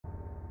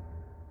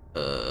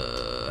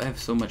I have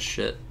so much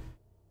shit.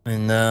 I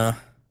know.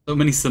 So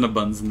many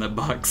Cinnabuns in that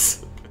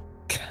box.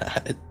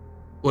 God.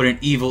 What an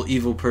evil,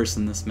 evil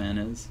person this man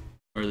is.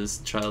 Or this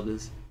child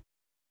is.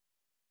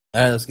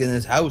 Alright, let's get in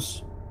this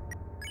house.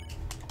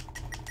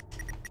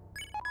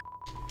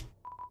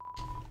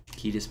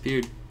 Key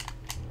disappeared.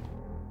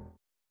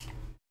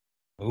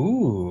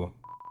 Ooh.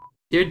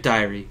 Dear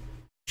Diary,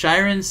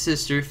 Shiren's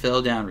sister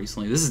fell down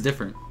recently. This is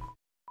different.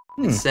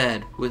 It's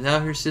sad.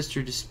 Without her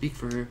sister to speak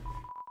for her,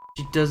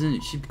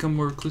 she'd become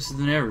more reclusive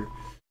than ever.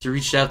 So I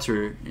reached out to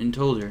her and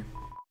told her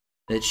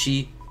that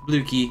she,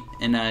 Bluey,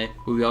 and I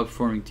will be all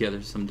performing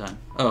together sometime.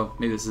 Oh,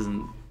 maybe this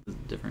isn't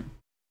different.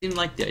 Didn't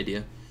like the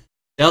idea.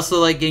 I also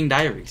like getting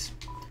diaries.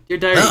 Dear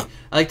Diary,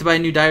 I like to buy a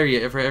new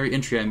diary for every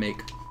entry I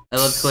make. I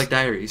love to collect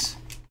diaries.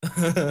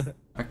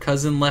 Our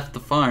cousin left the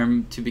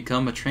farm to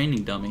become a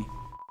training dummy.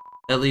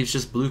 That leaves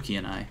just Bluey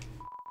and I.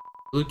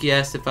 Bluey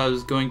asked if I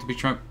was going to be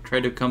try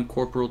to become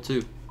corporal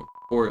too.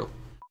 Corporeal.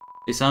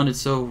 They sounded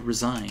so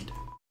resigned.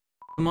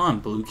 Come on,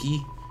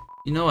 Bluey.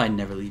 You know I'd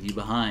never leave you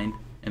behind.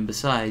 And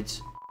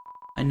besides,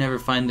 I never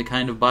find the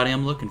kind of body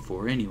I'm looking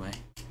for anyway.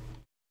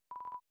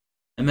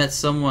 I met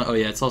someone. Oh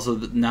yeah, it's also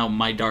now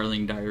my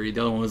darling diary.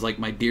 The other one was like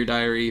my dear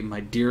diary, my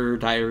dear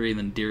diary, and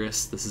then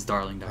dearest. This is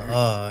darling diary.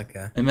 Oh,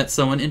 okay. I met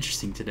someone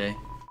interesting today.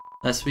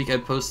 Last week I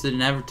posted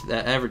an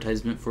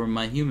advertisement for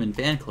my human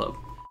fan club.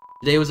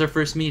 Today was our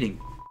first meeting.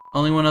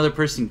 Only one other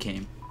person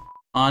came.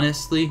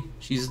 Honestly,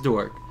 she's a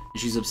dork,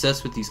 and she's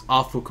obsessed with these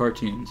awful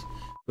cartoons.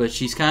 But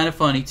she's kind of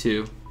funny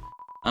too.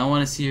 I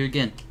want to see her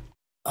again.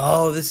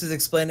 Oh, this is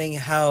explaining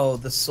how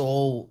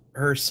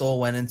her soul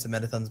went into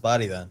Mettaton's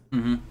body then.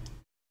 Mm-hmm.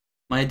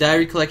 My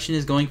diary collection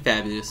is going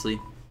fabulously.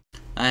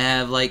 I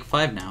have like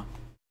 5 now.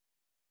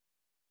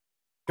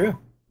 True.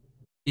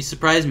 She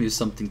surprised me with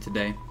something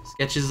today.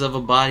 Sketches of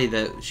a body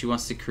that she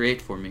wants to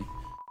create for me.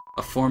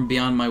 A form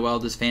beyond my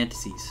wildest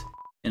fantasies.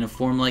 In a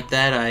form like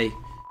that, I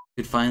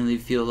could finally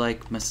feel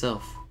like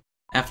myself.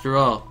 After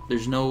all,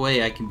 there's no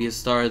way I can be a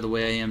star the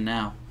way I am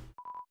now.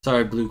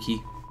 Sorry,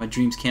 Bluey. My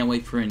dreams can't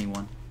wait for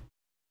anyone.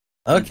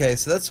 Okay,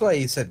 so that's why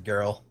you said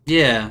girl.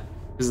 Yeah,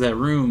 because that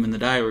room and the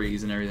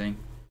diaries and everything.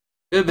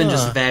 Could have been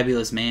just a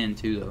fabulous man,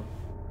 too, though.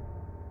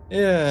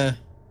 Yeah.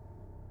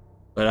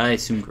 But I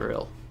assume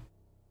girl.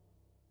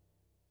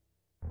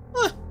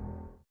 Huh.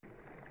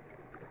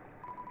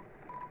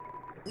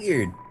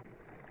 Weird.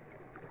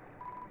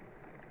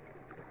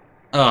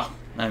 Oh,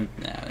 nah,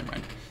 never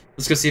mind.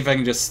 Let's go see if I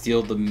can just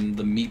steal the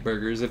meat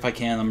burgers. If I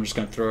can, I'm just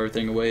gonna throw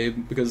everything away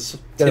because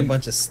got a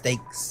bunch of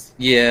steaks.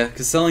 Yeah,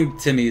 because selling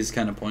Timmy is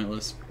kind of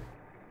pointless.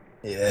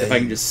 Yeah. If I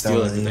can just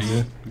steal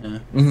everything. Yeah.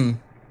 Mm-hmm.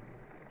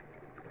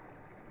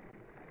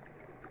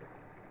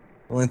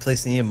 The only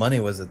place he needed money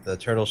was at the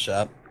turtle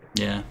shop.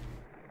 Yeah.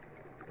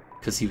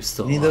 Because he was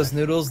still You need alive. those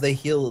noodles? They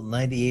heal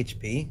 90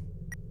 HP.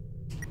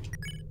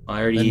 Well,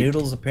 I already. The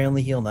noodles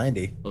apparently heal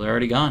 90. Well, they're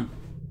already gone.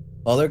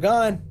 Oh, they're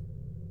gone.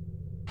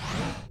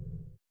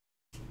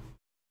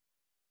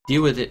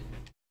 Deal with it.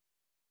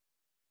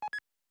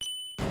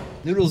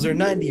 Noodles are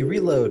 90.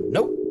 Reload.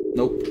 Nope.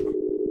 Nope.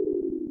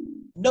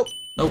 Nope.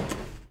 Nope.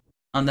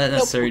 Not that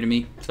necessary to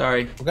me.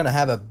 Sorry. We're gonna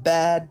have a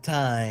bad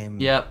time.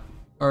 Yep.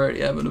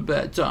 Already having a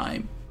bad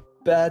time.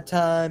 Bad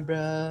time,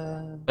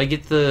 bruh. If I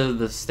get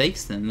the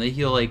steaks, then they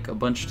heal like a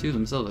bunch too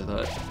themselves. I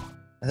thought.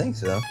 I think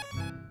so.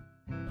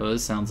 Oh,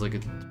 this sounds like a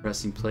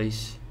depressing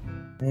place.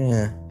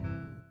 Yeah.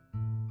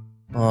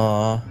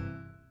 Aw.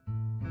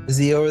 Is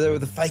he over there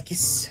with the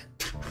ficus?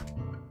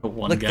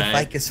 One Lick guy. the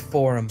ficus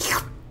for him.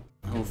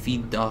 I will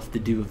feed off the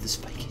dew of this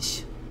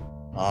ficus.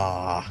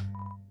 Ah.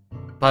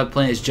 Pod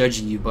Planet is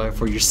judging you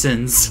for your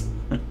sins.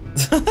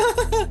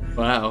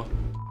 Wow.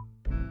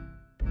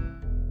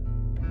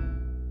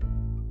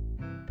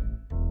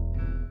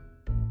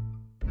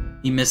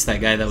 He missed that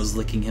guy that was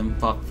licking him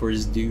off for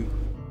his due.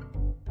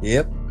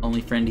 Yep.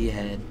 Only friend he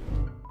had.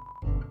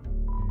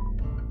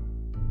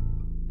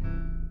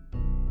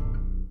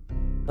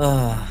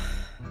 Ah.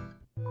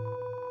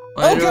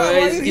 Why do God, I why are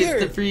always you get here?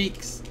 the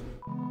freaks?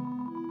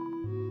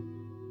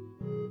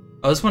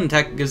 Oh, this one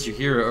attack against your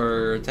hero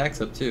or attacks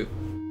up too.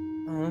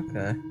 Oh,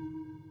 okay.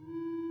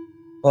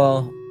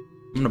 Well,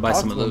 I'm gonna buy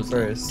some of those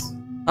first.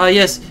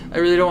 Yes, I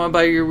really don't want to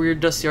buy your weird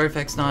dusty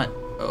artifacts. Not.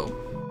 Oh.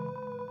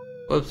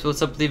 Whoops,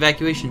 what's up with the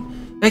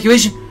evacuation?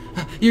 Evacuation!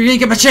 You're gonna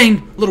get my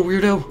chain, little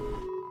weirdo!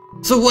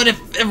 So what if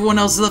everyone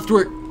else left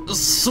work?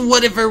 So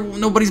what if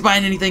nobody's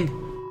buying anything?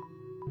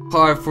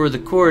 Par for the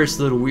course,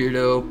 little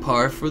weirdo.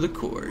 Par for the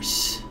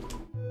course.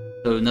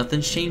 So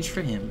nothing's changed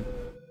for him.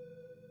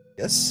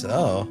 Guess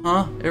so.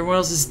 Huh? Everyone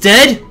else is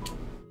dead?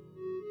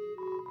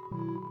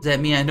 Does that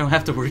mean I don't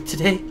have to work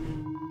today?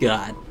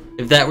 God.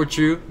 If that were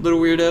true, little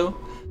weirdo.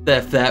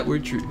 If that were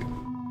true.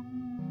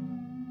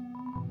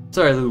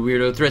 Sorry, little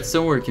weirdo. Threats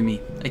don't work in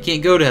me. I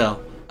can't go to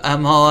hell.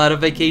 I'm all out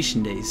of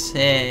vacation days.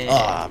 Hey.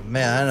 Aw,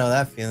 man, I know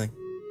that feeling.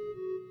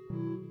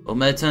 Well,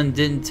 Meton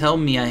didn't tell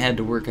me I had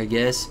to work, I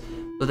guess.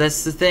 But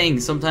that's the thing.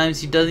 Sometimes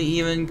he doesn't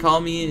even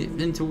call me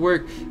into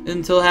work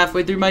until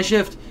halfway through my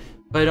shift.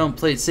 If I don't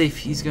play it safe,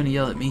 he's gonna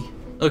yell at me.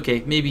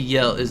 Okay, maybe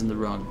yell isn't the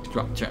wrong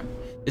term.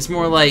 It's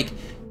more like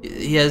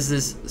he has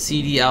this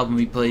CD album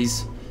he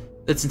plays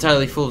that's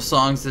entirely full of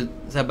songs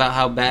that's about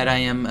how bad I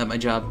am at my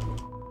job.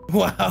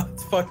 Wow,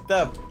 it's fucked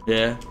up.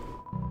 Yeah.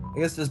 I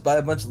guess just buy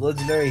a bunch of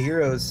legendary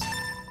heroes.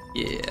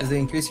 Yeah. Because they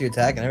increase your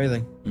attack and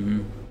everything.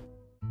 Mm-hmm.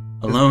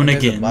 Alone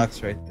There's again. a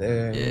box right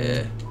there.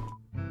 Yeah.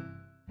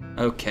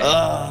 Okay.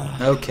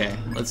 Okay.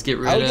 Let's get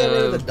rid I of. would get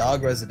rid of the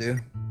dog residue.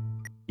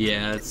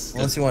 Yeah, it's.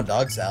 Unless you want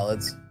dog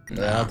salads. But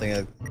I No. don't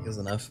think it is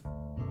enough.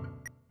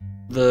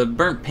 The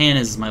burnt pan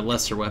is my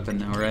lesser weapon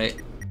now, right?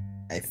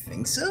 I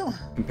think so.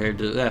 Compared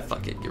to that,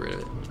 fuck it, get rid of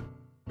it.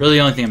 Really,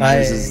 the only thing that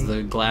matters is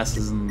the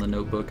glasses and the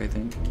notebook, I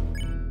think.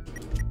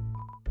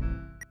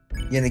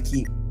 You're gonna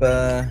keep.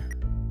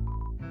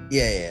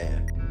 Yeah.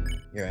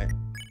 You're right.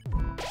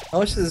 How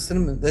much is the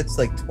cinnamon? That's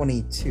like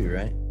 22,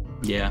 right?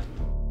 Yeah.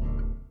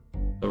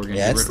 So we're gonna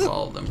Yeah, get rid still- of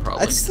all of them,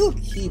 probably. I'd still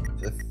keep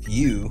a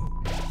few.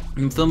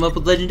 And fill them up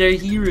with legendary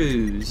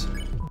heroes.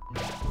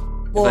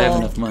 Well, If I have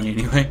enough money,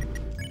 anyway.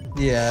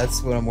 Yeah,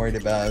 that's what I'm worried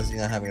about, is you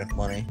not having enough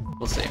money.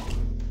 We'll see.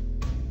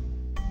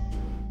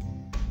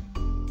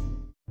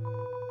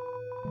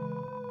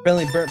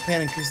 Apparently burnt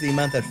pan increases the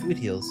amount that food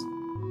heals.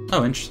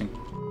 Oh, interesting.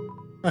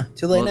 Huh,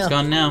 too late Well, it's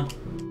now. gone now.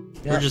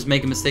 Yeah. We're just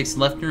making mistakes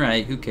left and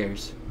right. Who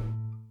cares?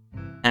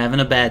 Having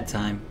a bad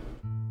time.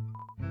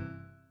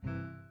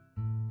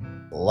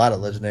 A lot of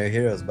legendary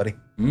heroes, buddy.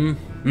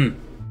 Mm-hmm.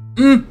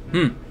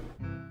 Mm-hmm.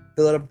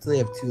 Fill it up until you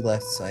have 2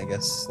 left, so I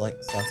guess, like,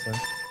 slots one.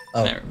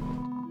 Oh, There.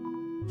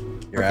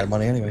 you're out of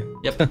money anyway.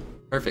 Yep.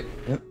 Perfect.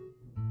 Yep.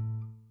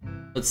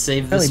 Let's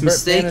save Apparently this burnt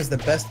mistake. pan is the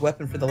best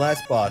weapon for the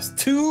last boss.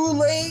 Too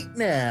late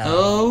now!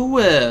 Oh,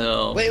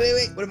 well.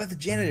 Wait, what about the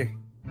janitor?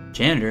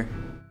 Janitor?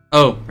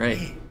 Oh,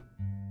 right.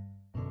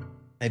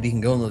 Maybe you can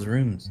go in those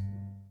rooms.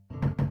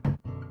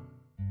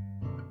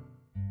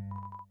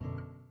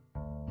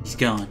 He's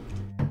gone.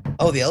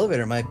 Oh, the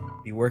elevator might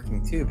be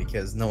working too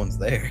because no one's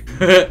there.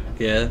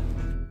 Yeah.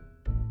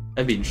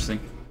 That'd be interesting.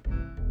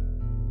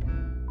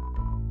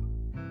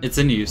 It's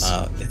in use.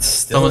 It's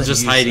still Someone's in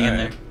just use, hiding in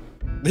alright.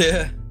 there.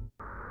 Yeah.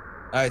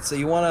 Alright, so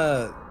you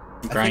wanna...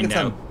 Grind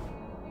out.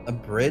 A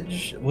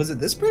bridge? Was it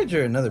this bridge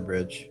or another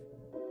bridge?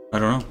 I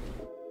don't know.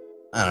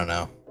 I don't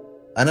know.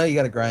 I know you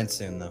gotta grind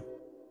soon though.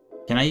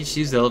 Can I just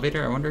use the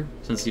elevator, I wonder?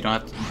 Since you don't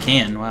have to. You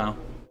can, wow.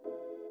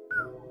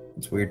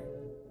 It's weird.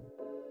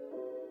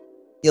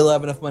 You'll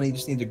have enough money, you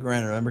just need to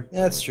grind, remember?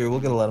 Yeah, that's true. We'll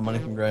get a lot of money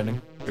from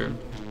grinding. Sure.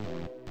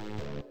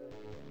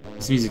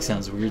 This music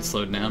sounds weird,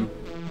 slowed down.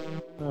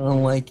 I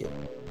don't like it.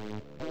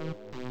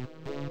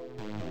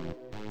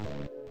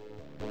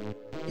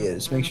 Yeah,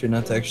 just make sure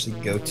not to actually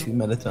go to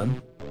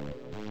Metaton.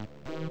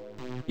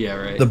 Yeah,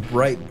 right. The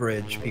bright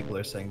bridge, people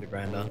are saying to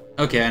grind on.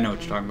 Okay, I know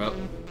what you're talking about.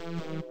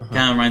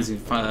 Kind of reminds me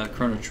of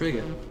Chrono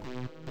Trigger.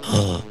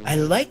 I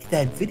like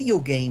that video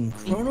game,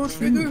 Chrono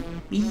Trigger.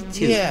 Me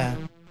too. Yeah,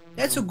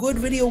 that's a good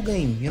video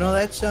game. You know,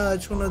 that's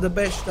one of the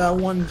best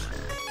ones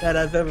that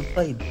I've ever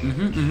played.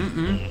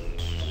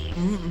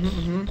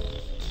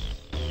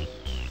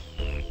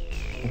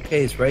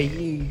 Okay, it's right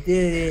here. You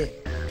did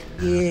it.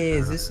 Yeah,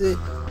 is this it?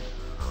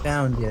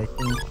 Found it, I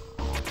think.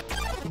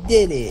 You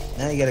did it.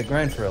 Now you gotta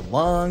grind for a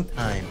long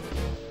time.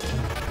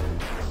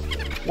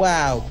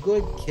 Wow,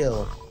 good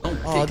kill.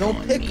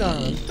 Don't pick on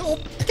him.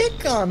 Don't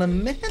pick on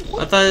him, man.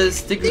 I thought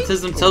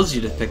stigmatism tells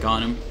you to pick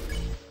on him.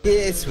 Yeah,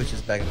 it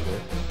switches back and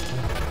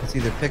forth. It's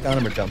either pick on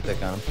him or don't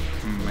pick on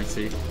him. I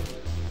see.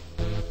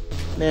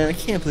 Man, I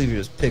can't believe you're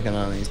just picking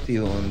on these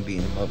people and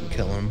beating them up and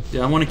killing them.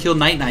 Yeah, I want to kill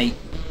Night Knight.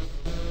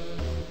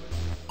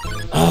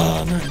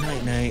 Oh, not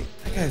Night Knight.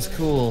 That guy's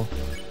cool.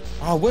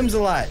 Oh,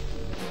 Whimsalot.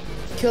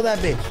 Kill that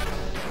bitch.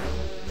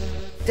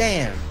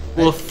 Damn.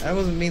 Wolf. I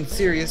wasn't being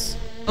serious.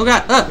 Oh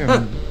god!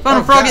 Final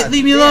Oh, Frogget, God,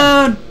 leave me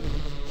damn. alone!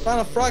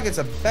 Final Frogget's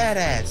a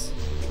badass.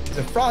 He's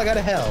a frog out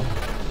of hell.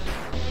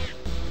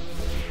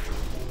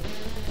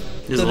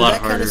 This is So a does lot that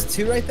count harder. as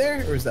 2 right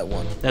there, or is that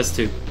 1? That's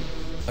 2.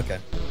 Okay.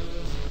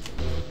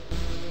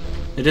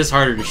 It is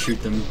harder to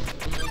shoot them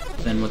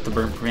than what the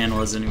burnt pan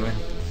was anyway.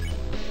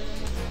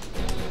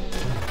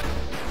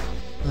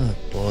 Oh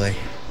boy.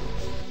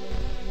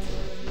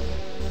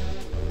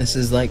 This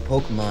is like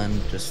Pokemon,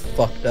 just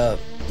fucked up.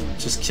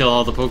 Just kill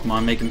all the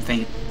Pokemon, make them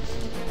faint.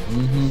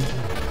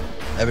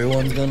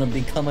 Everyone's gonna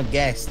become a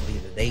ghastly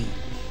today.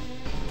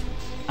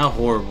 How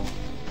horrible.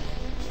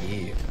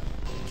 Yeah.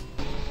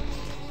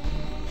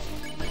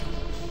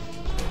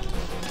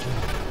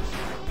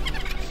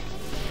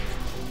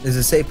 There's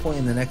a save point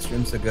in the next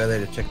room, so go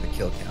there to check the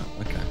kill count.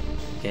 Okay.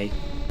 Okay.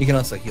 You can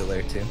also heal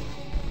there too.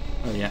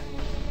 Oh yeah.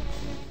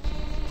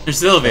 There's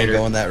the elevator.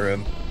 Go in that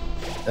room.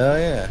 Oh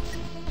yeah.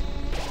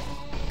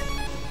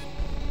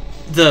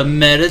 The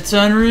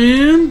Metaton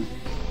room?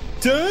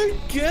 Don't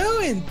go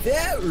in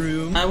that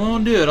room. I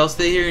won't do it. I'll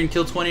stay here and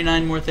kill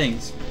 29 more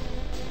things.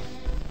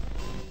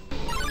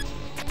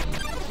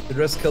 The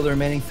rest kill the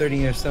remaining 30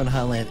 in your stone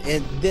hotland.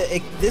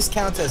 This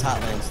counts as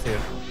hotlands too.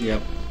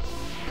 Yep.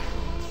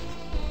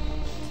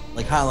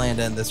 Like hotland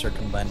and this are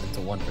combined into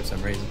one for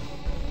some reason.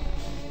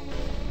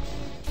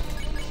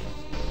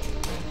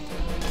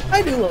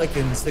 I do like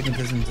the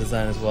stigmatism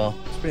design as well.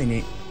 It's pretty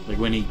neat. Like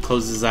when he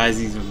closes his eyes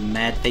and he's a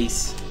mad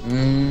face.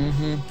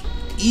 Mm-hmm.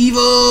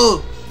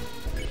 Evil!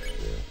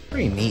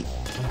 Pretty neat.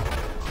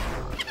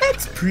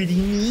 That's pretty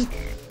neat.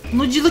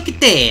 Would you look at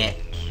that?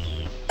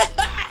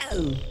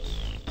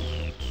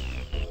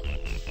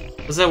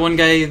 Was that one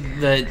guy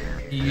that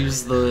you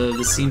used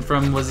the scene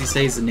from? What does he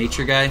say? He's a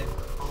nature guy?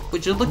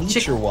 Would you look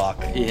Nature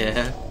walk.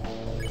 Yeah.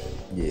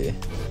 Yeah.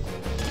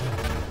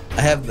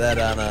 I have that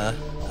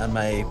on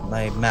my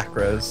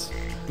macros.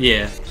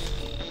 Yeah.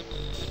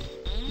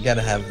 You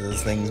gotta have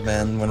those things,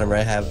 man, whenever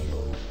I have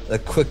a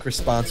quick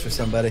response for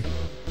somebody.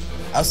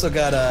 I also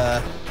got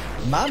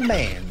my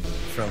man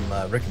from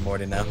Rick and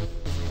Morty now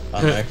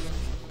on there.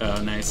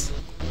 Oh, nice.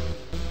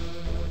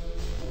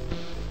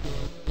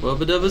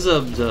 Wubba dubba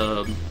zub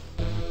dub.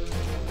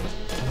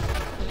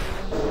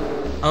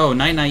 Oh,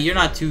 Night Night, you're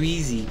not too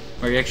easy.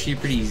 Or actually,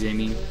 you're pretty easy, I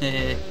mean.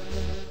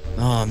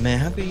 Oh man,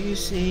 how could you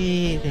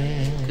see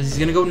that? Because he's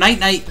gonna go Night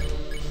Night.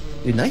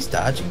 Dude, nice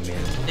dodging,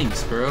 man.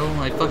 Thanks, bro.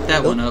 I fucked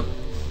that one up.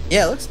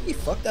 Yeah, it looks like you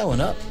fucked that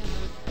one up.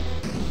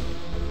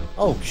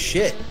 Oh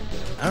shit.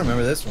 I don't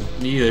remember this one.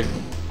 Me either.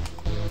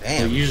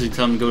 Damn. I usually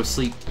tell him to go to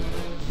sleep.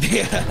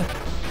 Yeah.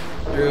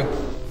 True.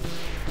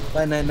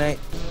 Bye, Night Night.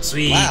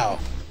 Sweet. Wow.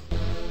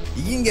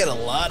 You can get a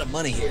lot of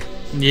money here.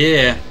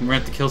 Yeah, we're gonna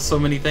have to kill so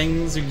many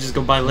things. We can just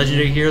go buy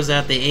legendary heroes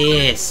out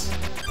the ass.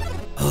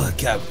 Oh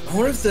god. I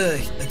wonder if the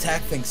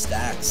attack thing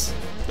stacks.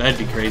 That'd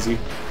be crazy.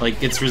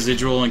 Like, it's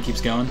residual and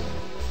keeps going.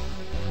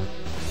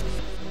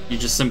 You're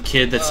just some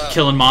kid that's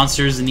killing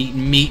monsters and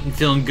eating meat and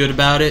feeling good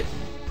about it.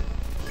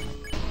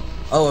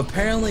 Oh,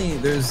 apparently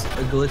there's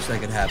a glitch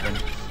that could happen.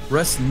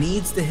 Russ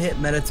needs to hit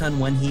Mettaton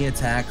when he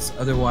attacks,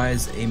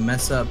 otherwise a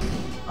mess up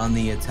on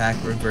the attack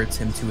reverts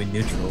him to a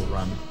neutral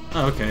run.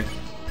 Oh, okay.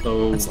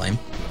 So That's lame.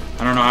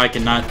 I don't know how I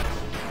can not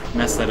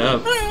mess that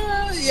up.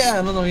 Yeah,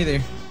 I don't know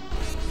either.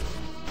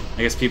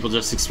 I guess people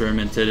just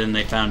experimented and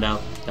they found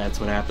out that's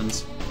what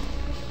happens.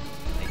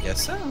 I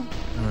guess so. I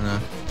don't know.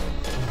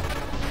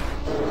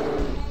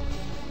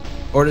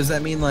 Or does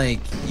that mean, like,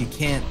 you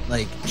can't,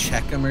 like,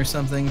 check him or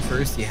something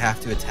first? You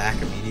have to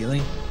attack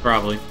immediately?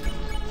 Probably.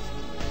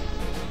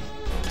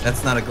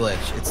 That's not a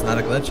glitch. It's not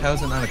a glitch? How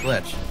is it not a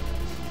glitch?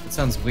 It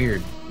sounds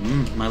weird.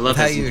 My left.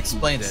 With how you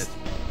explained it.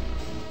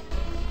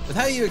 With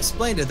how you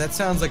explained it, that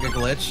sounds like a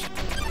glitch.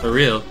 For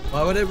real.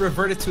 Why would it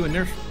revert it to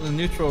a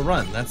neutral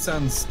run? That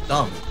sounds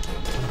dumb.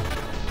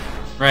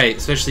 Right,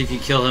 especially if you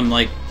kill him,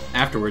 like,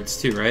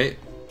 afterwards, too, right?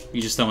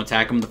 You just don't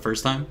attack him the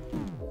first time?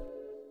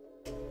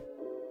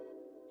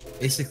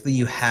 Basically,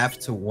 you have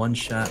to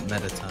one-shot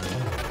Mettaton.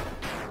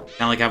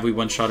 Kind of like how we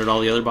one-shotted all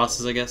the other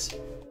bosses, I guess?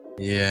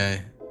 Yeah.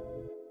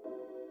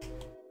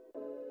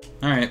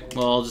 Alright,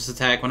 well, I'll just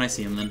attack when I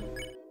see him, then.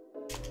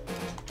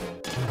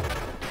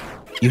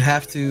 You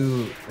have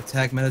to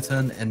attack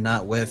Mettaton and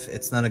not whiff.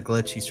 It's not a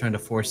glitch. He's trying to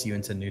force you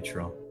into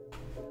neutral.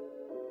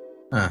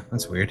 Huh,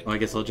 that's weird. Well, I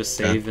guess I'll just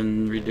save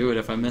and redo it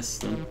if I miss,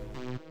 then.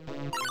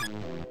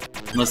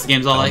 Unless the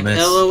game's all like, miss.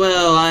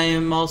 LOL, I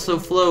am also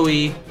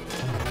flowy.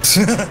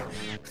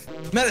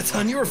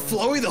 Mettaton, you were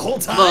flowy the whole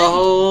time? The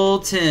whole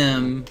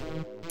Tim.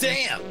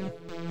 Damn!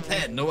 I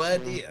had no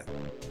idea.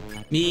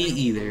 Me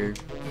either.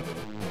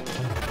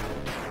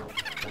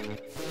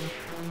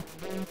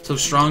 So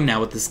strong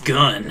now with this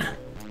gun.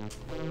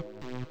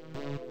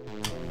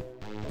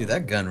 Dude,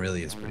 that gun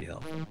really is pretty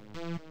helpful.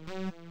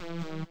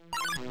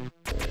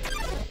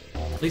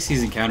 At least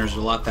these encounters are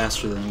a lot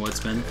faster than what's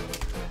been.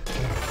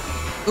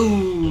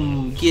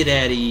 Ooh, get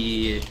out of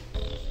here.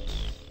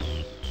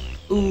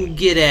 Ooh,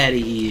 get out of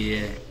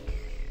here.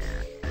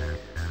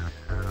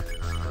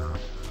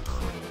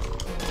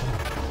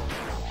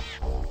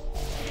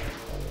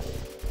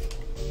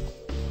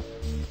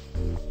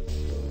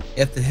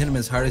 You have to hit him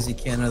as hard as you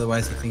can,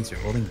 otherwise he thinks you're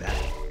holding back.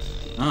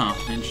 Oh,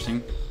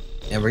 interesting.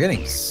 Yeah, we're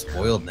getting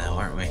spoiled now,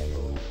 aren't we?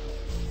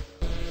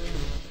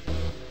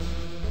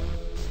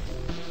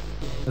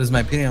 What is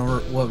my opinion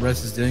on what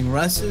Russ is doing?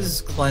 Russ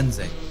is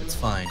cleansing. It's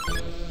fine.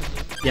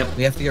 Yep.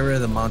 We have to get rid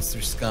of the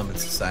monster scum in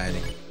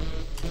society.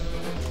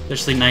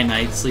 Especially Night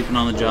Night, sleeping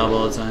on the job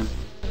all the time.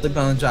 Sleeping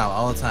on the job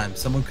all the time.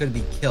 Someone could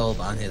be killed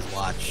on his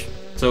watch.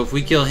 So if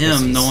we kill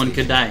him, no one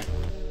could die.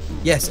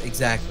 Yes,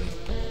 exactly.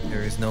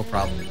 There is no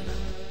problem with that.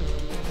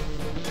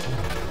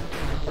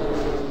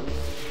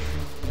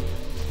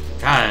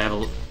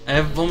 God, I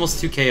have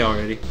almost 2K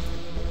already.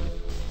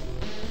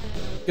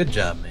 Good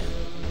job, man.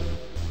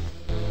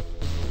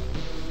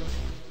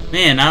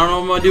 Man, I don't know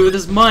what I'm gonna do with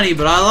this money,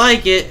 but I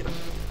like it.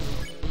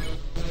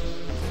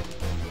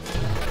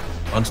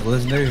 Bunch of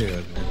legendary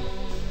heroes, man.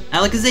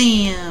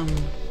 Alakazam!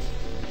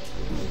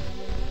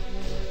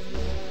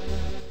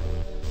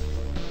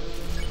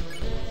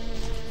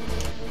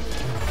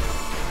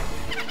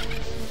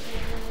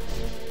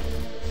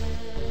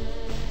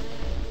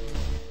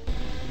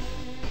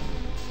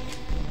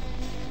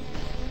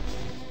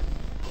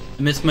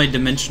 I miss my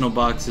dimensional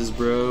boxes,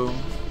 bro.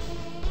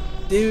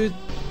 Dude,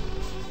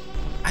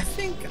 I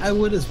think I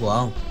would as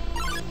well.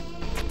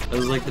 That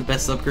was like the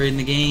best upgrade in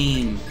the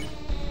game.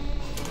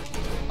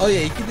 Oh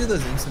yeah, you could do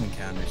those instant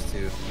encounters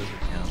too. Those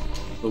would count.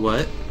 The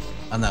what?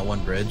 On that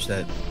one bridge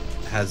that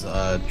has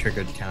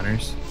triggered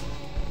counters.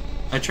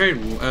 I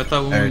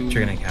thought Or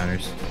triggered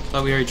encounters.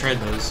 thought we already tried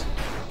those.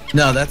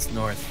 No, that's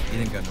north. You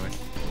didn't go north.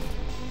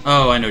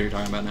 Oh, I know what you're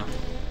talking about now.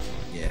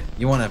 Yeah,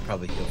 you want to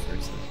probably heal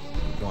first.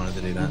 If you wanted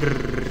to do that.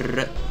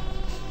 Brrr.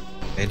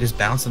 They're just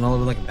bouncing all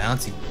over like a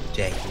bouncy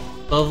Jackie.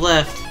 12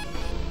 left.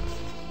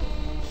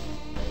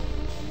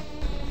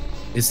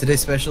 Is today's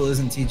special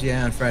isn't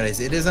TGI on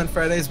Fridays? It is on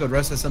Fridays, but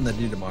Russ has something to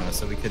do tomorrow,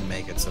 so we couldn't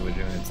make it, so we're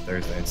doing it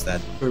Thursday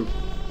instead. Ooh.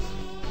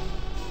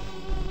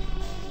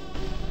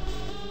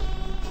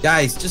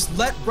 Guys, just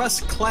let Russ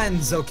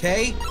cleanse,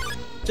 okay?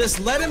 Just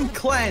let him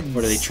cleanse.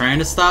 What are they trying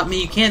to stop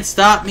me? You can't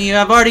stop me.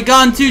 I've already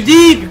gone too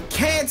deep.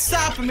 Can't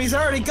stop him. He's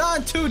already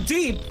gone too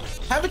deep.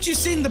 Haven't you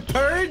seen The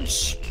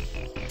Purge?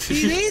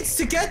 He needs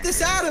to get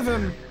this out of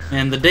him.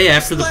 And the day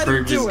after the Just let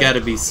him purge do has it. got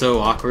to be so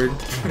awkward.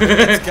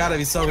 It's gotta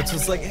be so. It's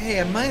just like, hey,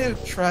 I might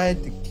have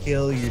tried to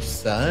kill your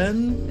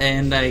son.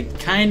 And I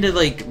kind of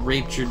like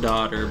raped your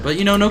daughter, but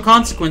you know, no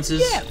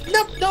consequences. Yeah,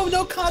 no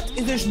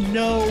there's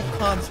no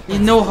consequences.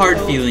 No hard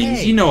Okay.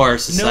 feelings. You know our No hard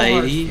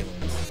society.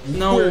 feelings.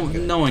 No, We're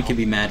good. no one can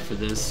be mad for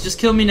this. Just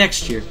kill me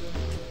next year.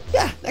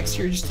 Yeah, next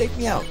year, just take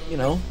me out, you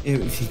know,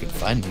 if you can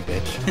find me,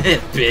 bitch.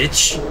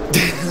 Bitch.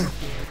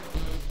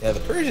 Yeah, The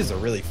Purge is a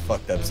really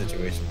fucked up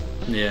situation.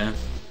 Yeah.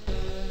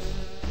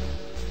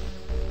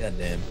 God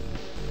damn.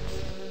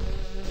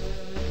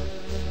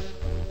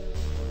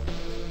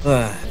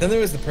 Then there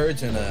was The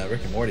Purge and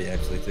Rick and Morty,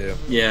 actually, too.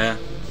 Yeah.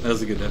 That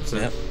was a good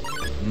episode. Yep.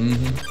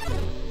 Mm-hmm.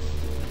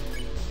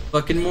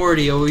 Fucking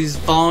Morty always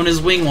following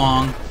his wing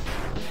wong.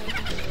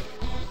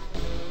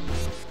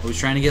 Always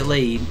trying to get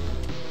laid.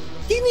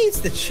 He needs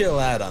to chill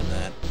out on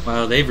that.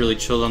 Wow, they've really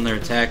chilled on their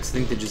attacks. I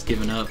think they're just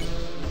giving up.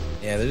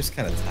 Yeah, they're just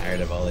kind of tired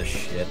of all this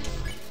shit.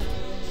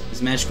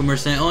 This magical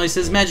mercenary only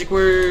says magic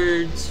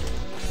words.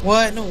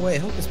 What? No way.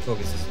 Hocus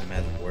Pocus isn't a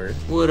magic word.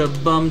 What a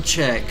bum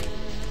check.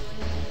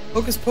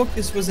 Hocus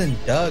Pocus was in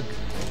Doug.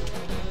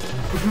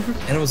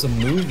 And it was a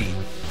movie.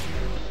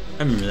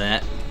 I remember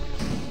that.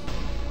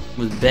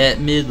 With Bette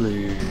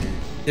Midler.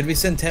 Did we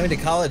send Tammy to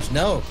college?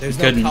 No. There's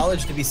no Couldn't.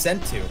 college to be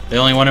sent to. They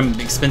only want him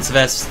expensive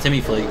ass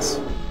Timmy Flakes.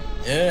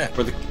 Yeah,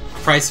 For the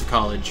price of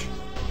college.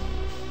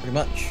 pretty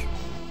much.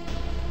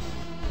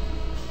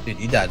 Dude,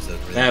 you dodged those.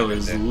 Really That good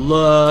was there.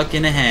 luck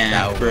and a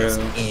half, That bro. was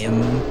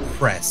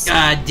impressive.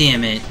 God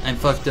damn it. I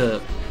fucked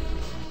up.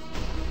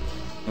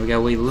 We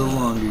gotta wait a little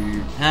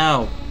longer.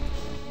 How?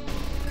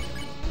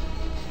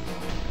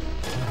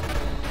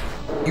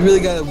 You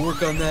really gotta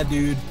work on that,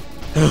 dude.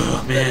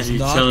 Oh man, is you're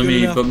not telling good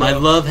me, enough, but my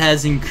bro. love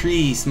has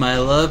increased. My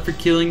love for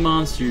killing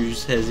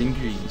monsters has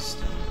increased.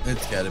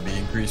 It's gotta be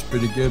increased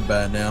pretty good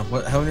by now.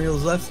 What? How many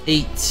reels left?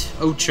 8.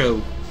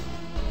 Ocho.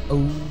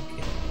 Okay.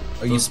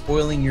 Are you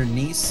spoiling your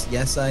niece?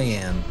 Yes, I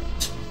am.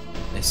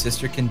 My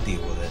sister can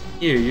deal with it.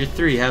 Here, you're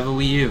 3. Have a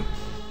Wii U.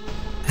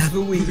 Have a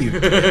Wii U.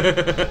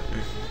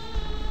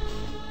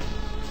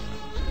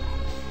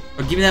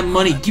 Oh, give me that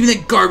money. Give me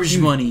that garbage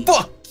money.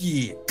 Fuck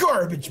yeah!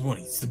 Garbage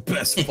money. It's the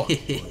best fuck.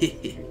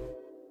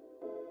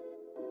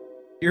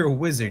 You're a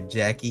wizard,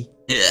 Jackie.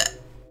 Yeah.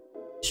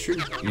 It's true.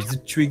 Here's the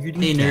triggered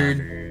Hey, nerd.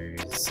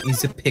 encounters.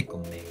 He's a pickle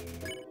man.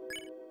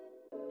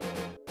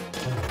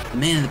 The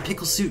man in the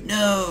pickle suit,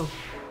 no.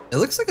 It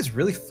looks like it's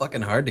really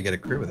fucking hard to get a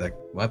crit with that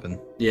weapon.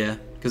 Yeah,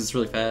 because it's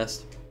really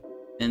fast.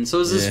 And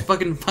so is this Yeah.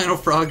 fucking Final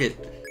Frogget.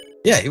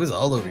 Yeah, he was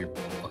all over your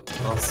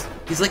fucking balls.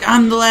 He's like,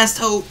 I'm the last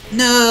hope.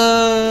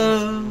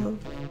 No.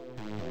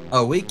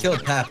 Oh, we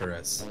killed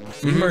Papyrus.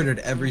 We Mhm. murdered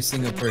every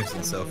single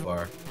person so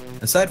far.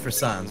 Aside for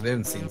Sans, we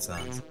haven't seen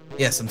Sans.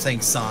 Yes, I'm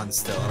saying Sans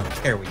still. I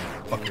don't care what you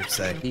fuckers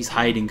say. He's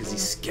hiding because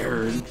he's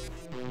scared.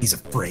 He's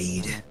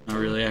afraid. Oh,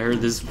 really? I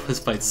heard this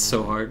fight's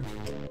so hard.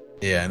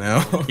 Yeah, I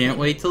know. Can't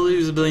wait to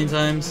lose a billion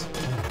times.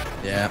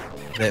 Yeah.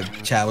 The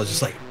chat was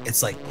just like,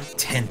 it's like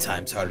 10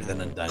 times harder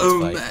than Undyne's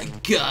Oh fight. my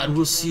god,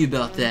 we'll see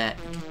about that.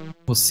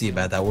 We'll see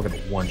about that. We're gonna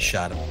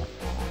one-shot him.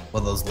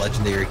 One of those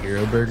legendary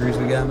hero burgers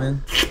we got,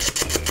 man.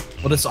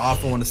 We'll just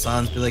offer one to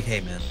Sans, be like,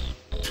 hey, man,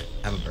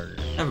 have a burger.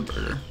 Have a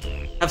burger.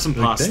 Have some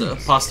Like, pasta.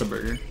 thanks. Pasta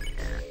burger.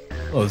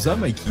 Oh, is that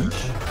my quiche?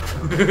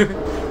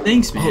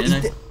 Thanks, Oh,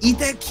 man. eat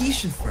that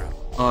quiche in front.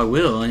 Oh, I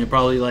will. And you're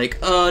probably like,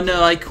 oh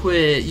no, I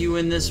quit. You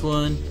win this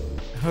one.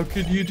 How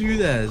could you do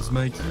that? It's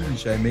my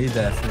quiche. I made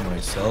that for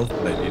myself,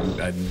 but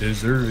I didn't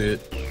deserve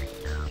it.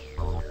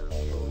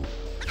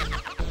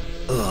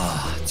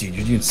 Ugh, dude,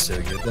 you're doing so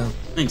good, though.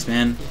 Thanks,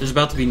 man. There's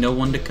about to be no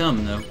one to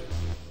come, though.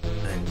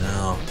 I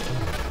know.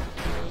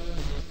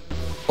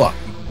 Fuck,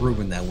 you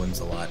ruined that wins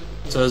a lot.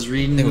 So I was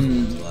reading. It was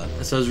a lot.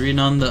 So I was reading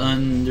on the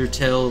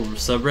Undertale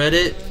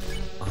subreddit,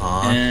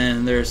 Uh-huh.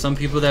 and there are some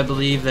people that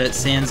believe that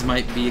Sans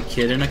might be a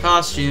kid in a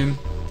costume.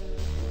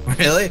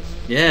 Really?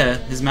 Yeah,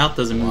 his mouth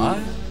doesn't move. What?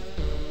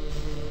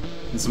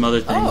 And some other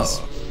things.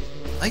 Oh,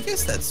 I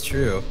guess that's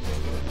true.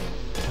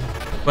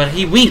 But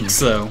he winks,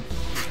 though.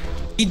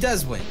 He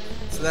does win,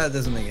 so that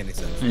doesn't make any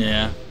sense.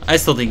 Yeah. I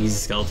still think he's a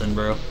skeleton,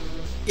 bro.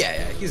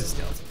 Yeah, he's a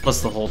skeleton.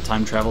 Plus the whole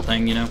time travel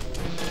thing, you know?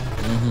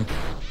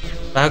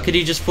 Mm-hmm. How could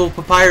he just fool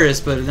Papyrus?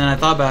 But then I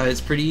thought about it,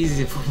 it's pretty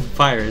easy to fool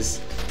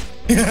Papyrus.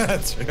 Yeah,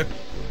 that's true.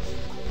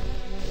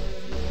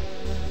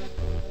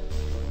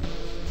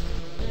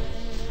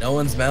 No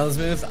one's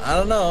Malamute? I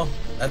don't know.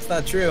 That's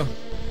not true.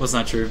 What's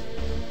not true?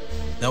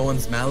 No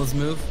one's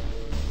Malamute?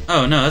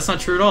 Oh, no, that's not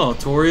true at all.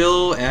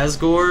 Toriel,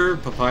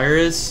 Asgore,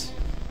 Papyrus,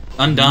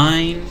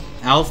 Undyne,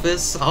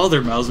 Alphys, all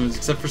their Malamutes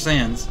except for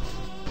Sans.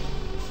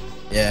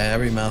 Yeah,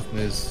 every mouth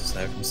moves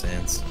aside from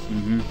Sans.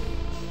 Mm-hmm.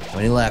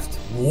 One left.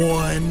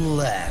 One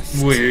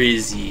left. Where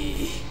is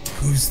he?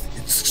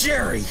 It's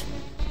Jerry!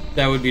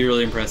 That would be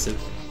really impressive.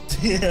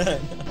 Yeah,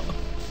 I know.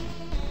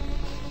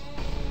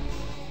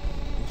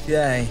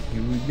 Okay,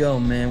 here we go,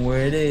 man.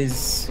 Where it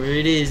is. Where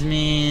it is,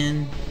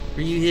 man.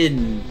 Where you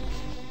hidden?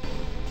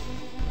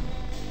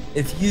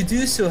 If you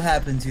do so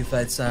happen to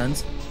fight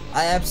Sans,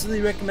 I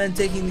absolutely recommend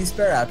taking the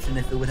spare option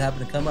if it would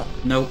happen to come up.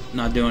 Nope,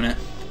 not doing it.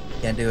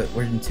 Can't do it.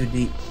 We're in too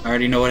deep. I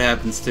already know what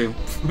happens too.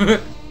 Do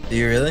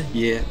you really?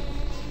 Yeah.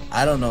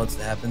 I don't know what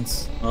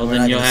happens. Well,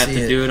 then you'll have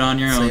to do it on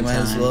your so own you might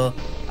time. as well.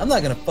 I'm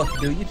not gonna fucking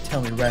do it. You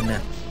tell me right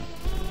now.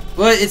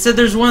 What? It said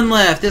there's one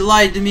left. It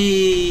lied to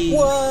me.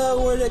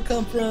 Whoa! Where'd it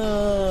come from?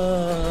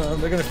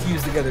 They're gonna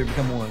fuse together to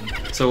become one.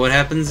 So what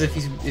happens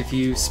if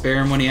you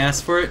spare him when he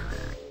asks for it?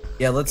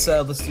 Yeah, let's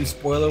do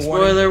spoiler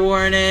warning. Spoiler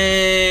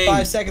warning.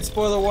 5 seconds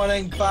spoiler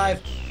warning.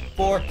 5,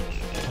 4,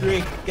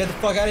 3. Get the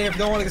fuck out of here if you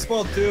don't want to get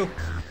spoiled. 2,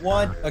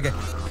 1. Okay.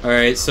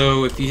 Alright,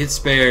 so if you hit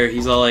spare,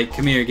 he's all like,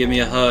 come here, give me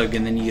a hug,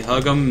 and then you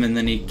hug him, and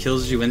then he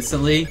kills you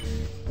instantly.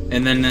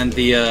 And then at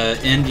the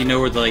end, you know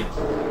where like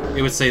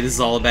it would say this is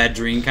all a bad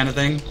dream kind of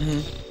thing?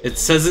 Mm-hmm. It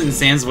says it in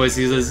Sans voice,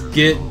 he says,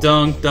 get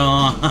dunked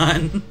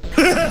on.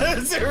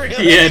 Is it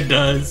really? Yeah, it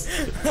does.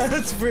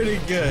 That's pretty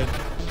good.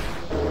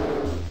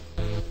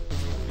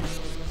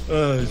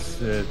 Oh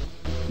shit.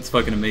 It's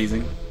fucking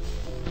amazing.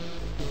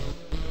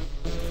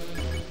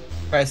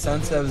 Christ,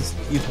 Sans has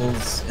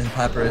pupils and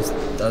Papyrus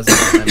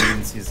doesn't. That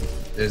means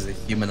there's a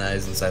human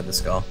eyes inside the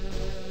skull.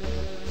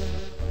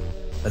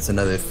 That's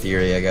another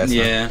theory, I guess.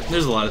 Yeah,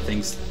 there's a lot of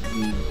things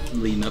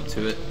leading up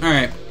to it.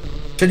 Alright.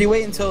 Should you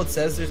wait until it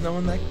says there's no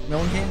one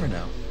came or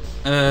no?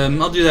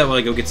 I'll do that while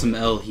I go get some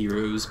L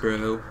heroes,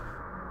 bro.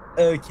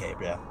 Okay,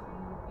 bro.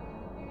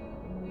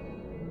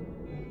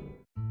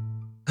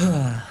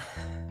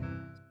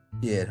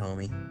 Yeah,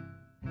 homie.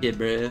 Yeah,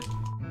 bro.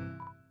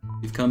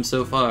 You've come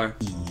so far.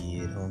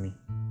 Yeah, homie.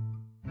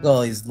 Look at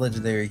all these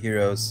legendary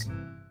heroes.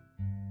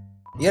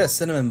 You got a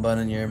cinnamon bun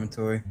in your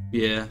inventory.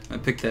 Yeah, I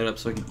picked that up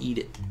so I can eat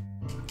it.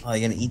 Oh,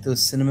 you gonna eat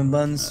those cinnamon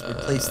buns?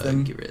 Replace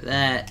them? Get rid of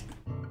that.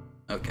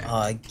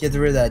 Okay. Get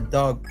rid of that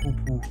dog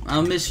poo-poo.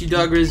 I'll miss you,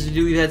 dog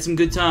residue. We've had some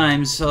good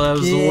times. So that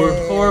was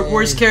the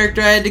worst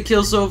character I had to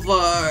kill so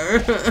far.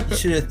 You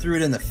should have threw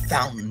it in the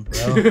fountain,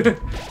 bro.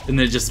 And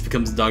then it just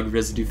becomes a dog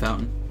residue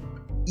fountain.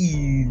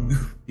 Ew.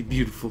 Be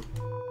beautiful.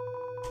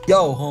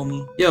 Yo,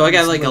 homie. Yo, I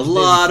got like a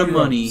lot of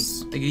money.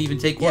 I could even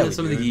take one of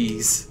some of do.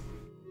 these.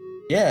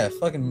 Yeah,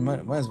 fucking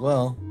might as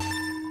well.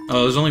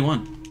 Oh, there's only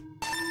one.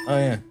 Oh,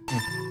 yeah.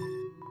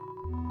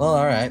 Well,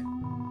 alright.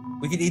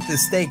 We could eat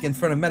this steak in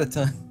front of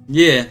Metaton.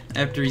 Yeah,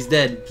 after he's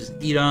dead, just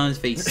eat it on his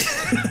face.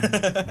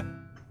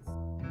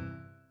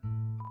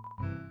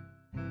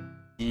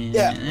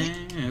 Yeah.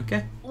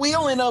 Okay. We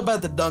only know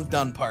about the dunked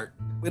on part.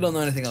 We don't know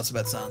anything else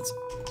about Sans.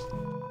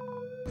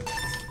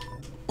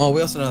 Oh,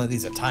 we also know that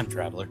he's a time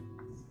traveler.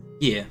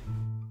 Yeah.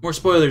 More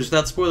spoilers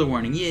without spoiler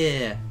warning.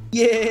 Yeah.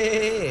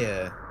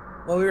 Yeah.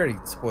 Well, we already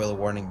spoiler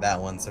warning that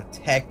one, so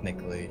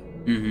technically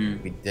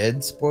we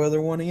did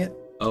spoiler warning it.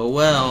 Oh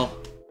well.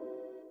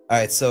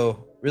 Alright,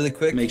 so really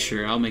quick. I'll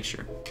make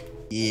sure.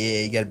 Yeah,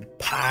 you gotta be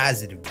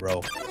positive,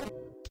 bro.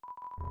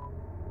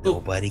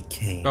 Nobody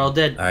came. They're all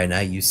dead. Alright, now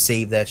you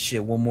save that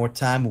shit one more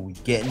time and we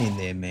getting in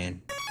there,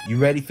 man. You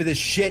ready for this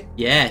shit?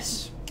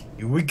 Yes.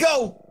 Here we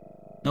go!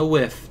 No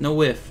whiff, no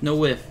whiff, no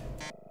whiff.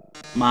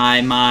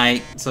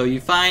 My. So you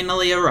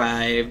finally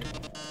arrived.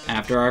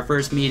 After our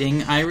first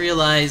meeting, I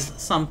realized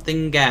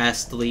something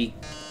ghastly.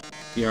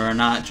 You're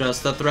not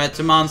just a threat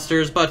to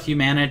monsters, but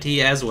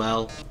humanity as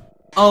well.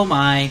 Oh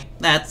my,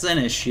 that's an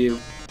issue.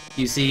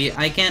 You see,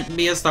 I can't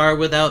be a star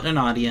without an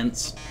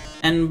audience.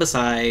 And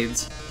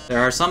besides, there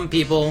are some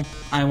people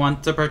I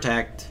want to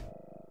protect.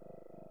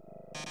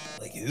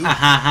 Like you? Ha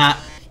ha ha.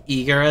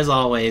 Eager as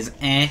always,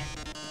 eh?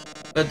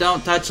 But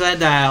don't touch that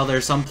dial,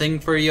 there's something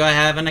for you I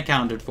haven't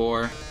accounted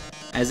for.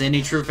 As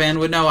any true fan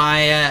would know,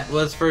 I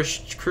was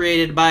first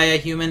created by a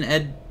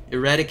human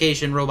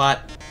eradication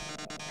robot.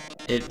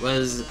 It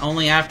was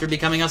only after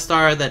becoming a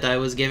star that I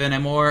was given a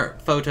more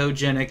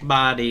photogenic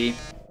body.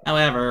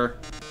 However,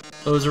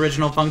 those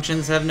original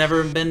functions have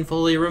never been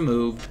fully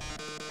removed.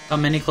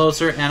 Come any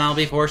closer and I'll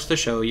be forced to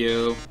show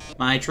you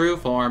my true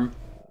form.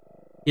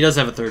 He does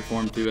have a third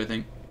form too, I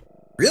think.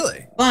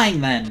 Really?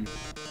 Fine then.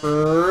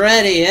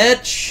 Ready,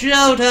 it's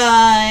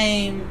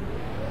showtime!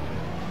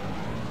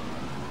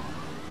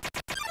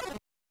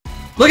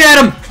 Look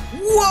at him!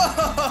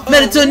 Whoa!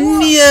 Metaton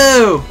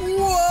Neo!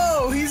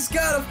 Whoa! He's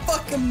got a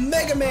fucking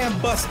Mega Man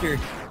Buster!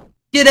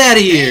 Get out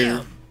of here!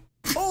 Damn.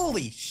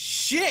 Holy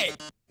shit!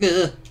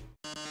 Ugh.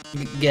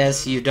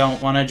 Guess you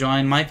don't want to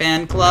join my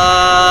fan club.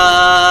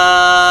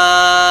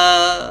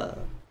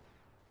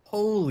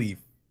 Holy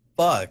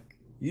fuck.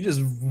 You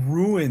just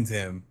ruined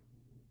him.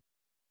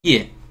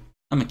 Yeah.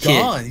 I'm a kid.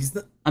 gone. He's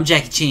not. I'm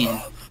Jackie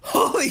Chan.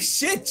 Holy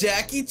shit,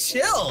 Jackie,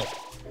 chill.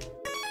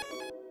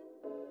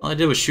 All I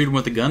did was shoot him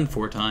with a gun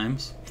 4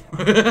 times.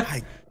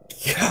 I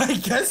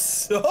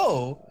guess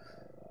so.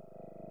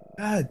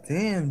 God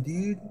damn,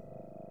 dude.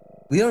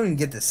 We don't even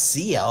get to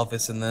see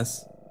Elvis in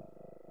this.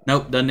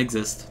 Nope, doesn't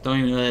exist. Don't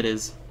even know who that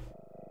is.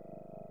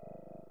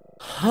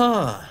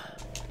 Huh.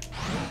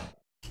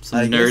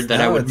 Some nerd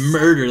that I would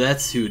murder,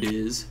 that's who it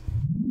is.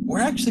 We're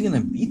actually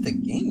gonna beat the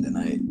game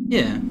tonight.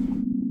 Yeah.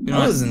 I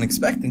wasn't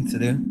expecting to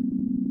do.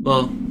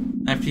 Well,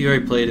 after you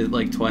already played it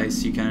like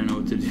twice, you kind of know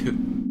what to do.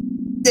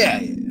 Yeah.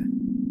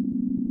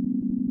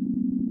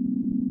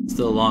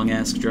 Still a long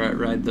ass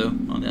ride though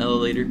on the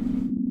elevator.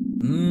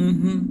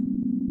 Mm-hmm.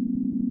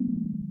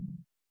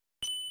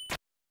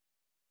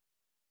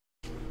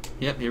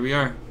 Yep, here we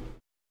are.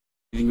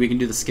 You think we can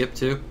do the skip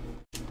too?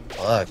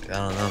 Fuck, I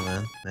don't know,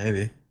 man.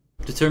 Maybe.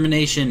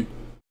 Determination.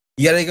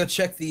 You gotta go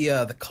check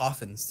the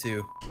coffins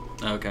too.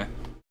 Okay.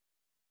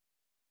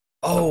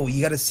 Oh,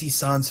 you gotta see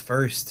Sans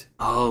first.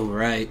 Oh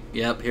right.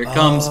 Yep. Here it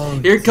comes.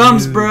 Here it dude.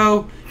 comes,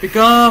 bro. Here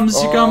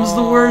comes. Here comes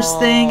the worst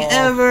thing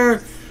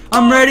ever.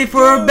 I'm ready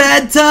for a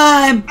bad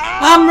time.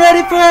 I'm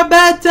ready for a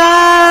bad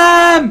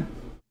time.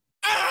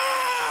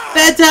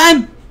 Bad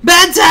time.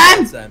 Bad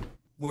time. Bad time.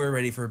 We're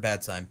ready for a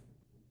bad time.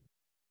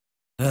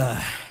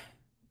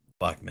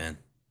 Fuck, man.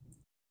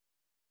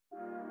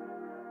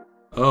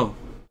 Oh.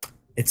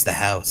 It's the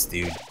house,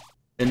 dude.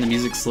 And the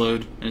music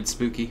slowed and it's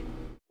spooky.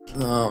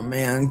 Oh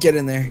man, get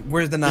in there.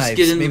 Where's the knives?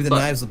 get in Maybe the the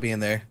knives will be in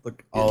there.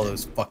 Look, all Yeah.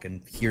 those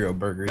fucking hero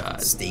burgers and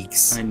God.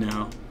 steaks. I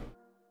know.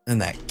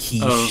 And that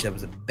quiche Oh. that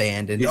was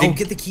abandoned. You Oh, think-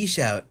 get the quiche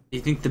out. Do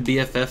you think the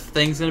BFF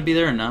thing's gonna be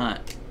there or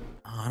not?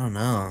 Oh, I don't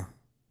know.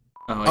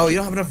 Oh, You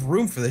don't have enough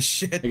room for this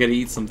shit. I gotta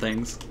eat some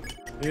things.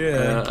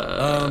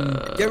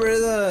 Yeah. Get rid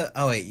of the.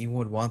 Oh wait, you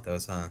would want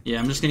those, huh? Yeah,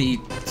 I'm just gonna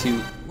eat 2.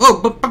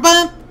 Whoa! I'm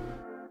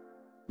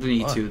gonna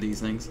eat Fuck. 2 of these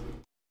things.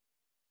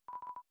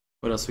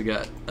 What else we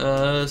got?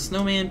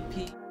 Snowman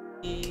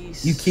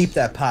piece. You keep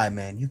that pie,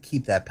 man. You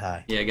keep that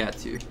pie. Yeah, I got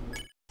to.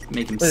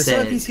 Make him Wait, the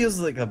snowman sad. piece heals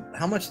like a.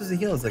 How much does it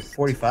heal? It's like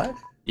 45.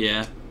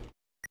 Yeah.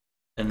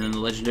 And then the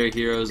legendary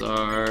heroes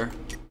are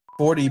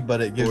 40,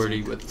 but it gives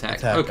 40 with attack.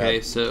 attack Okay,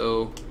 up.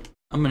 so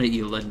I'm gonna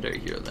eat a legendary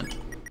hero then.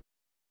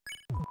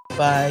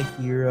 Bye,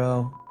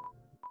 hero.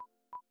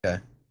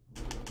 Okay.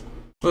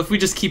 Well, if we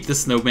just keep the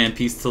snowman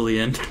piece till the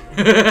end.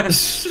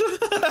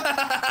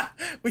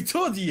 We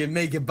told you you'd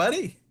make it,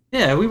 buddy.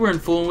 Yeah, we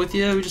weren't fooling with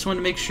you. We just wanted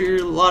to make sure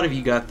a lot of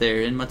you got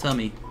there in my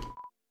tummy.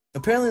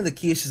 Apparently, the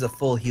quiche is a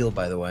full heal,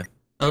 by the way.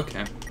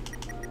 Okay.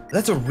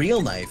 That's a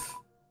real knife.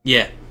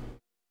 Yeah.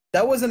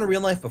 That wasn't a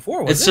real knife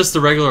before, was it? It's just a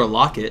regular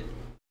locket.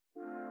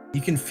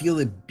 You can feel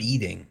it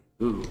beating.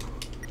 Ooh.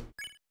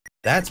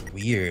 That's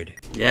weird.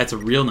 Yeah, it's a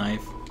real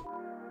knife.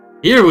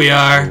 Here we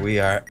are. Here we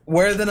are.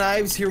 Where are the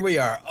knives? Here we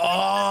are.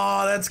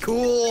 Oh, that's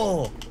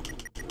cool.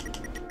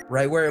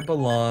 Right where it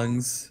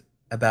belongs.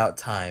 About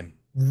time.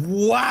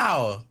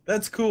 Wow,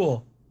 that's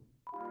cool.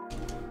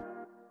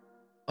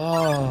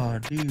 Oh,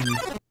 dude.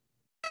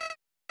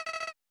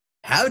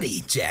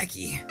 Howdy,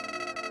 Jackie.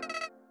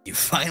 You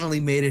finally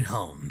made it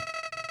home.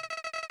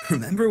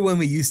 Remember when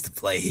we used to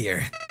play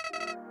here?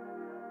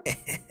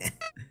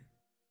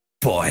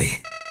 Boy,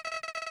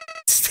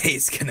 this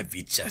day's gonna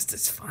be just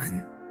as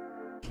fun.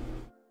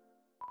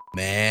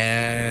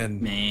 Man.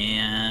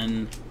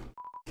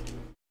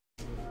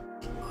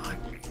 Fuck.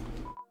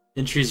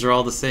 Entries are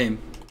all the same.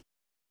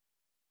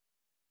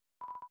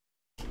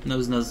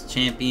 Nose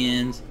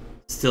champions.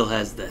 Still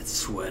has that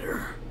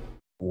sweater.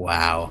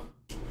 Wow.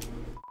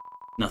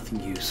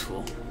 Nothing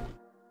useful.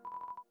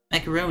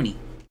 Macaroni.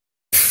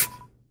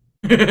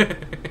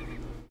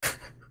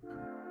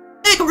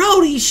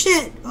 Macaroni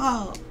shit!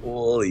 Oh.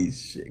 Holy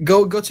shit.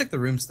 Go check the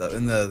room stuff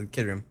in the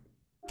kid room.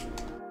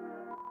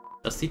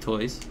 Dusty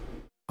toys.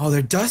 Oh,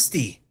 they're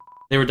dusty.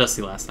 They were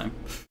dusty last time.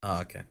 Oh,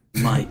 okay.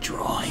 My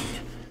drawing.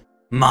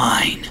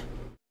 Mine.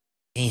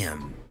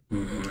 Damn.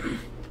 Mm.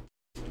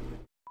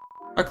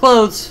 Our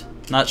clothes.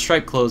 Not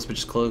striped clothes, but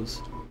just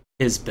clothes.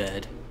 His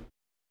bed.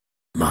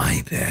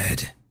 My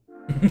bed.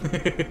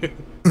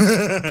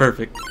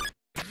 Perfect.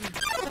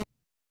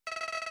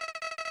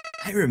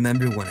 I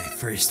remember when I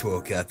first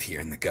woke up here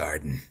in the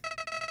garden.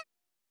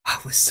 I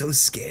was so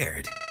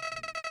scared.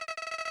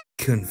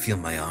 Couldn't feel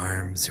my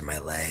arms or my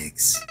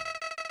legs.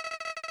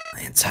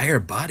 My entire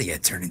body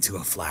had turned into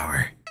a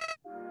flower.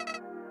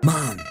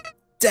 Mom,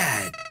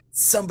 Dad,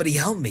 somebody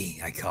help me,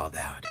 I called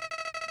out.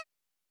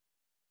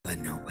 But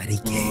nobody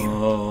came.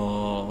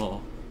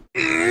 Oh.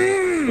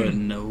 But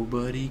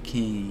nobody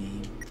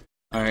came.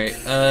 Alright,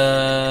 should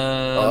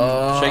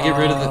I get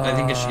rid of the... I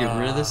think I should get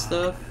rid of this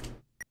stuff.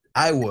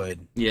 I would.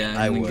 Yeah,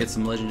 I and we can would. get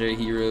some legendary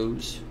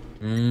heroes.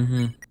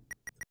 Mm-hmm.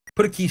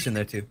 Put a quiche in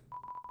there, too.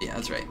 Yeah,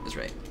 that's right, that's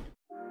right.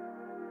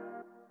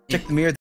 Check the mirror.